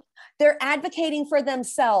 Sorry. They're advocating for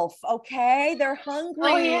themselves, okay? They're hungry.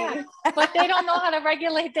 Oh yeah, but they don't know how to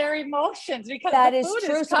regulate their emotions because that the is food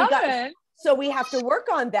true. is coming. So we have to work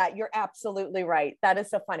on that. You're absolutely right. That is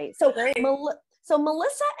so funny. So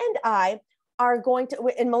Melissa and I are going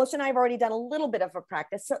to, and Melissa and I have already done a little bit of a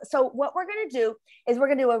practice. So what we're going to do is we're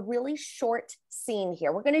going to do a really short scene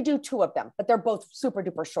here. We're going to do 2 of them, but they're both super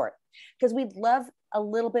duper short because we'd love a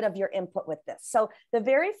little bit of your input with this. So the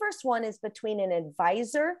very first one is between an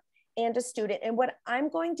advisor and a student. And what I'm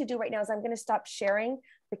going to do right now is I'm going to stop sharing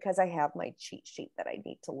because I have my cheat sheet that I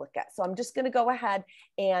need to look at. So I'm just going to go ahead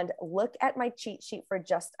and look at my cheat sheet for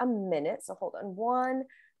just a minute. So hold on 1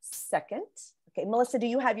 second. Okay, Melissa, do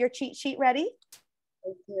you have your cheat sheet ready?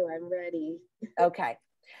 I do, I'm ready. Okay.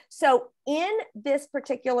 So in this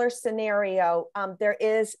particular scenario, there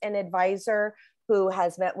is an advisor who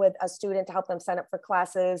has met with a student to help them sign up for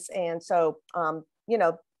classes. And so, you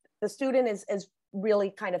know, the student is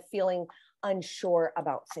really kind of feeling unsure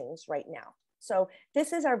about things right now. So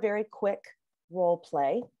this is our very quick role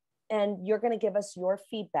play, and you're going to give us your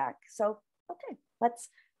feedback. So, okay, let's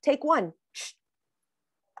take one.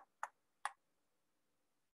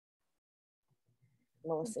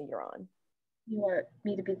 Melissa, you're on. You want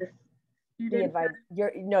me to be the student? The advisor.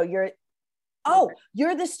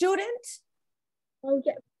 You're the student? Oh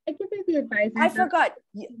yeah, I can be the advisor.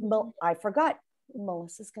 I forgot.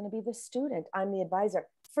 Melissa's going to be the student. I'm the advisor.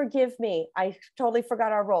 Forgive me. I totally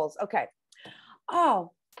forgot our roles. Okay.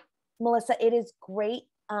 Oh, Melissa, it is great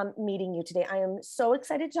meeting you today. I am so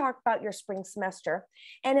excited to talk about your spring semester.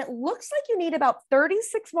 And it looks like you need about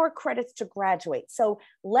 36 more credits to graduate. So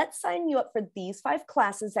let's sign you up for these 5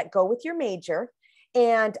 classes that go with your major.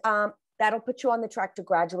 And that'll put you on the track to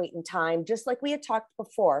graduate in time, just like we had talked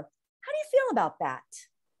before. How do you feel about that?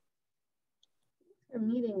 For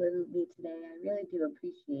meeting with me today. I really do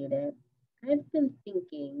appreciate it. I've been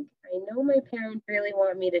thinking, I know my parents really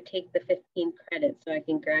want me to take the 15 credits so I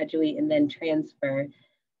can graduate and then transfer.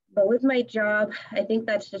 But with my job, I think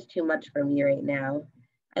that's just too much for me right now.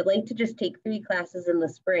 I'd like to just take 3 classes in the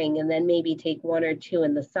spring and then maybe take 1 or 2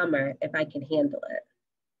 in the summer if I can handle it.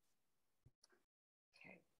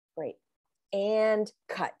 Okay, great. And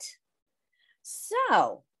cut.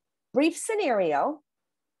 So, brief scenario.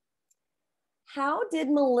 How did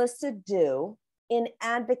Melissa do in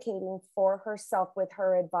advocating for herself with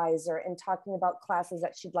her advisor and talking about classes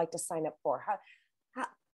that she'd like to sign up for?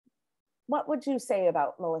 What would you say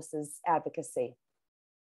about Melissa's advocacy?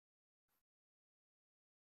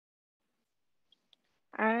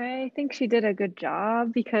 I think she did a good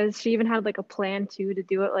job because she even had like a plan too to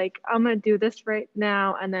do it. Like, I'm going to do this right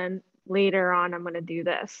now, and then later on, I'm going to do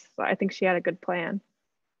this. So I think she had a good plan.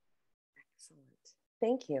 Excellent.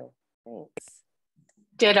 Thank you. Thanks.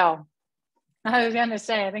 Ditto. I was going to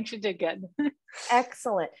say, I think she did good.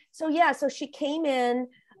 Excellent. So yeah, so she came in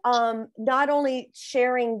not only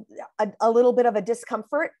sharing a little bit of a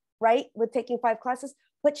discomfort, right, with taking 5 classes,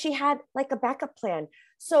 but she had like a backup plan.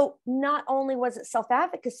 So not only was it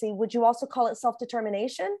self-advocacy, would you also call it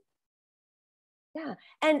self-determination? Yeah.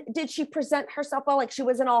 And did she present herself well? Like she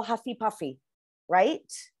wasn't all huffy puffy,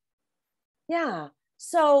 right? Yeah.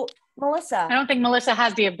 So Melissa. I don't think Melissa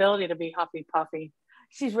has the ability to be huffy puffy.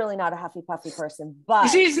 She's really not a huffy puffy person, but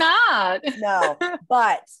she's not. No,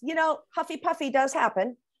 but you know, huffy puffy does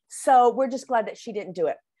happen. So we're just glad that she didn't do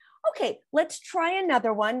it. Okay, let's try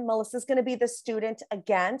another one. Melissa's going to be the student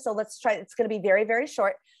again. So let's try, it's going to be very, very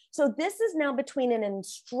short. So this is now between an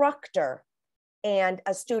instructor and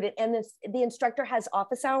a student, and the instructor has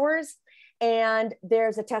office hours, and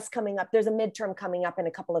there's a test coming up. There's a midterm coming up in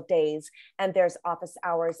a couple of days, and there's office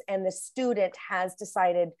hours, and the student has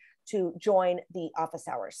decided to join the office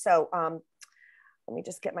hours. So Let me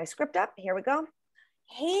just get my script up. Here we go.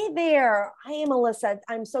 Hey there. I am Melissa.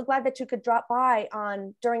 I'm so glad that you could drop by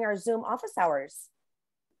during our Zoom office hours.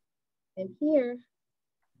 I'm here.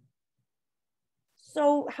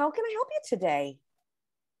 So how can I help you today?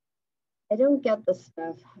 I don't get the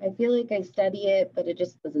stuff. I feel like I study it, but it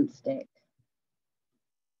just doesn't stick.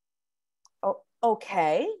 Oh,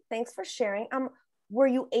 okay. Thanks for sharing. Were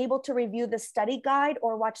you able to review the study guide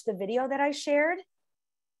or watch the video that I shared?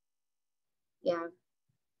 Yeah.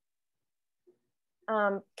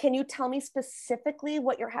 Can you tell me specifically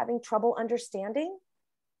what you're having trouble understanding?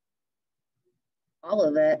 All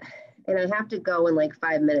of it. And I have to go in like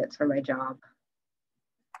 5 minutes for my job.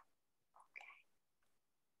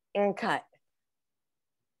 And cut.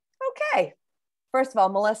 Okay. First of all,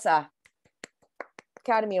 Melissa,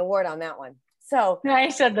 Academy Award on that one. So I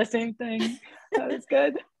said the same thing. That was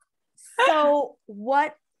good. So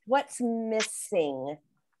what's missing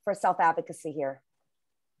for self-advocacy here?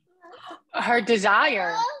 Her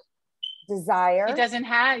desire. Desire. She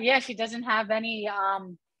doesn't have any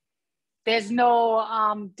there's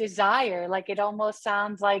no desire. Like it almost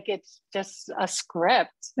sounds like it's just a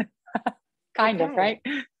script. Kind of, right?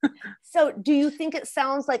 So do you think it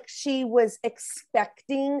sounds like she was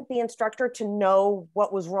expecting the instructor to know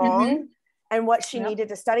what was wrong and what she needed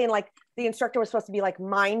to study? And like the instructor was supposed to be like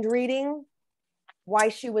mind reading why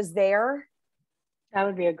she was there? That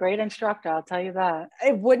would be a great instructor, I'll tell you that.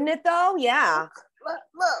 Wouldn't it though? Yeah.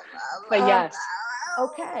 But yes.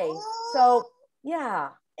 Okay. So yeah.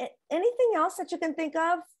 Anything else that you can think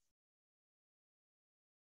of?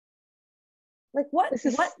 Like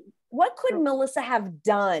what could Melissa have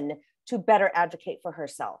done to better advocate for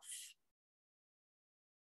herself?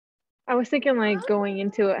 I was thinking like going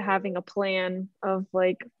into it, having a plan of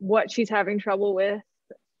like what she's having trouble with.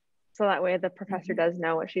 So that way the professor does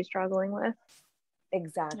know what she's struggling with.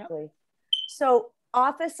 Exactly. Yep. So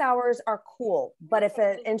office hours are cool, but if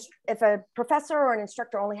a professor or an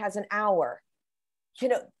instructor only has an hour,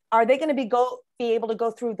 are they going to be able to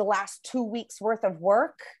go through the last 2 weeks worth of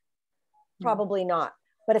work? Probably not.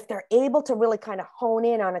 But if they're able to really kind of hone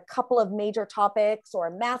in on a couple of major topics or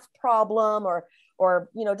a math problem or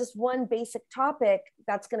just one basic topic,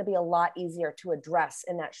 that's going to be a lot easier to address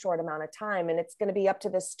in that short amount of time. And it's going to be up to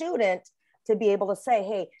the student to be able to say,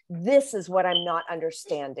 hey, this is what I'm not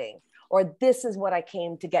understanding, or this is what I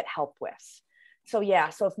came to get help with. So yeah,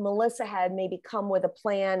 so if Melissa had maybe come with a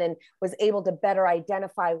plan and was able to better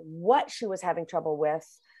identify what she was having trouble with,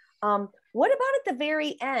 what about at the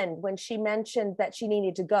very end when she mentioned that she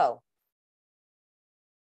needed to go?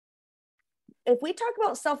 If we talk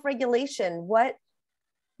about self-regulation,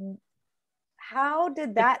 how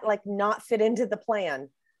did that like not fit into the plan?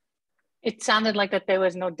 It sounded like that there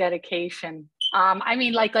was no dedication. I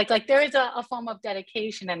mean, like there is a form of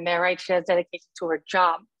dedication in there, right? She has dedication to her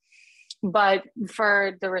job. But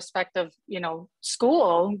for the respect of,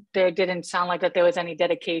 school, there didn't sound like that there was any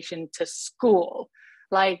dedication to school.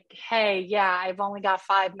 Like, hey, yeah, I've only got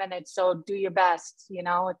 5 minutes, so do your best.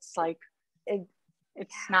 It's like,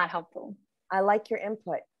 it's not helpful. I like your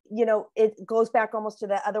input. It goes back almost to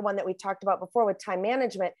the other one that we talked about before with time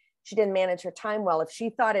management. She didn't manage her time well. If she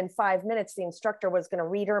thought in 5 minutes the instructor was going to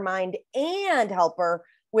read her mind and help her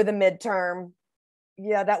with a midterm,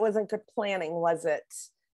 yeah, that wasn't good planning, was it?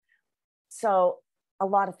 So a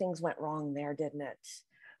lot of things went wrong there, didn't it?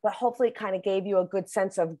 But hopefully it kind of gave you a good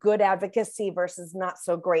sense of good advocacy versus not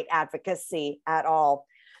so great advocacy at all.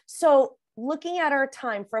 So looking at our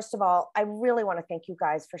time, first of all, I really want to thank you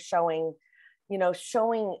guys for showing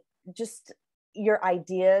just your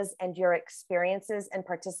ideas and your experiences and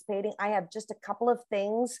participating. I have just a couple of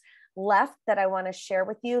things left that I want to share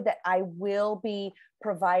with you that I will be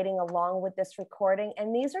providing along with this recording.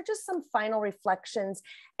 And these are just some final reflections.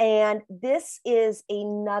 And this is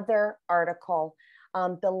another article.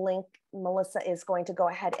 The link, Melissa is going to go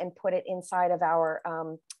ahead and put it inside of our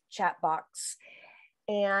chat box.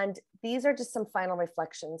 And these are just some final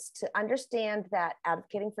reflections to understand that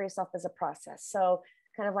advocating for yourself is a process. So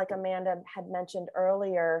kind of like Amanda had mentioned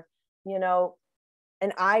earlier,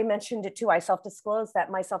 and I mentioned it too, I self-disclosed that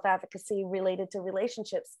my self-advocacy related to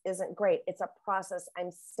relationships isn't great. It's a process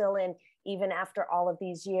I'm still in even after all of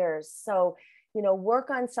these years. So, work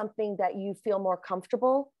on something that you feel more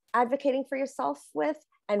comfortable advocating for yourself with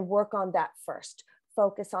and work on that first.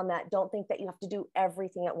 Focus on that. Don't think that you have to do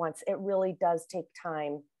everything at once. It really does take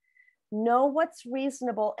time. Know what's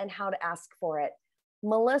reasonable and how to ask for it.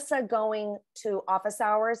 Melissa going to office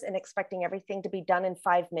hours and expecting everything to be done in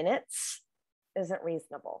 5 minutes isn't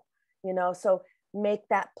reasonable, so make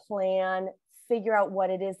that plan, figure out what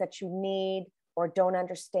it is that you need or don't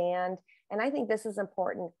understand, And I think this is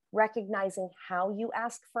important. Recognizing how you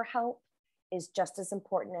ask for help is just as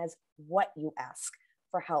important as what you ask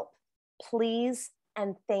for help. Please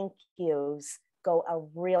and thank yous go a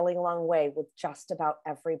really long way with just about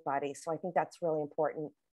everybody. So I think that's really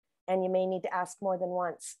important. And you may need to ask more than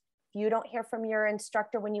once. If you don't hear from your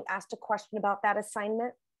instructor when you asked a question about that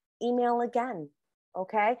assignment, email again.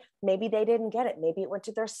 Okay, maybe they didn't get it. Maybe it went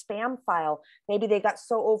to their spam file. Maybe they got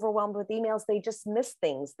so overwhelmed with emails they just missed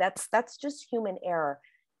things. That's just human error.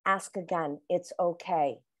 Ask again. It's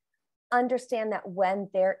okay. Understand that when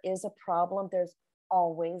there is a problem, there's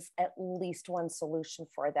always at least one solution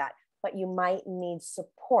for that. But you might need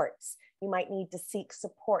supports. You might need to seek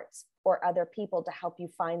supports or other people to help you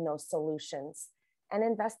find those solutions, and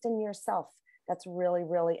invest in yourself. That's really,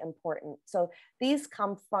 really important. So these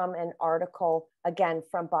come from an article, again,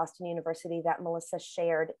 from Boston University that Melissa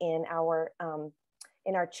shared in our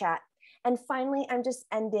chat. And finally, I'm just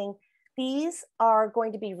ending. These are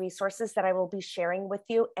going to be resources that I will be sharing with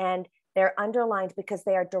you, and they're underlined because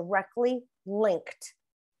they are directly linked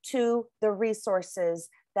to the resources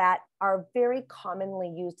that are very commonly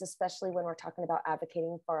used, especially when we're talking about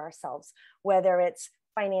advocating for ourselves, whether it's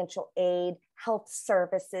financial aid, health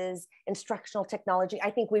services, instructional technology. I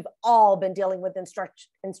think we've all been dealing with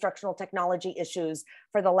instructional technology issues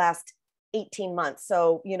for the last 18 months.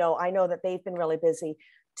 So, I know that they've been really busy.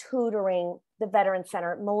 Tutoring, the Veteran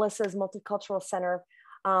Center, Melissa's Multicultural Center,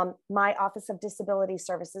 my Office of Disability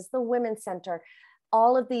Services, the Women's Center.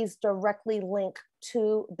 All of these directly link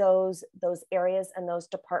to those areas and those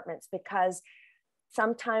departments, because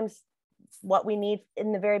sometimes what we need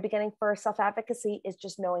in the very beginning for self-advocacy is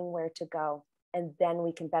just knowing where to go, and then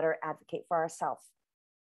we can better advocate for ourselves.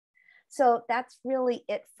 So that's really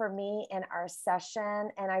it for me in our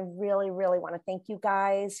session. And I really, really want to thank you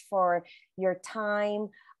guys for your time.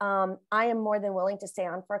 I am more than willing to stay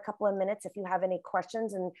on for a couple of minutes if you have any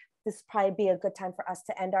questions, and this would probably be a good time for us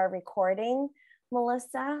to end our recording,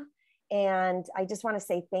 Melissa. And I just want to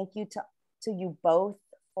say thank you to you both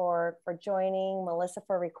for joining, Melissa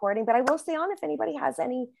for recording, but I will stay on if anybody has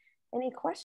any questions.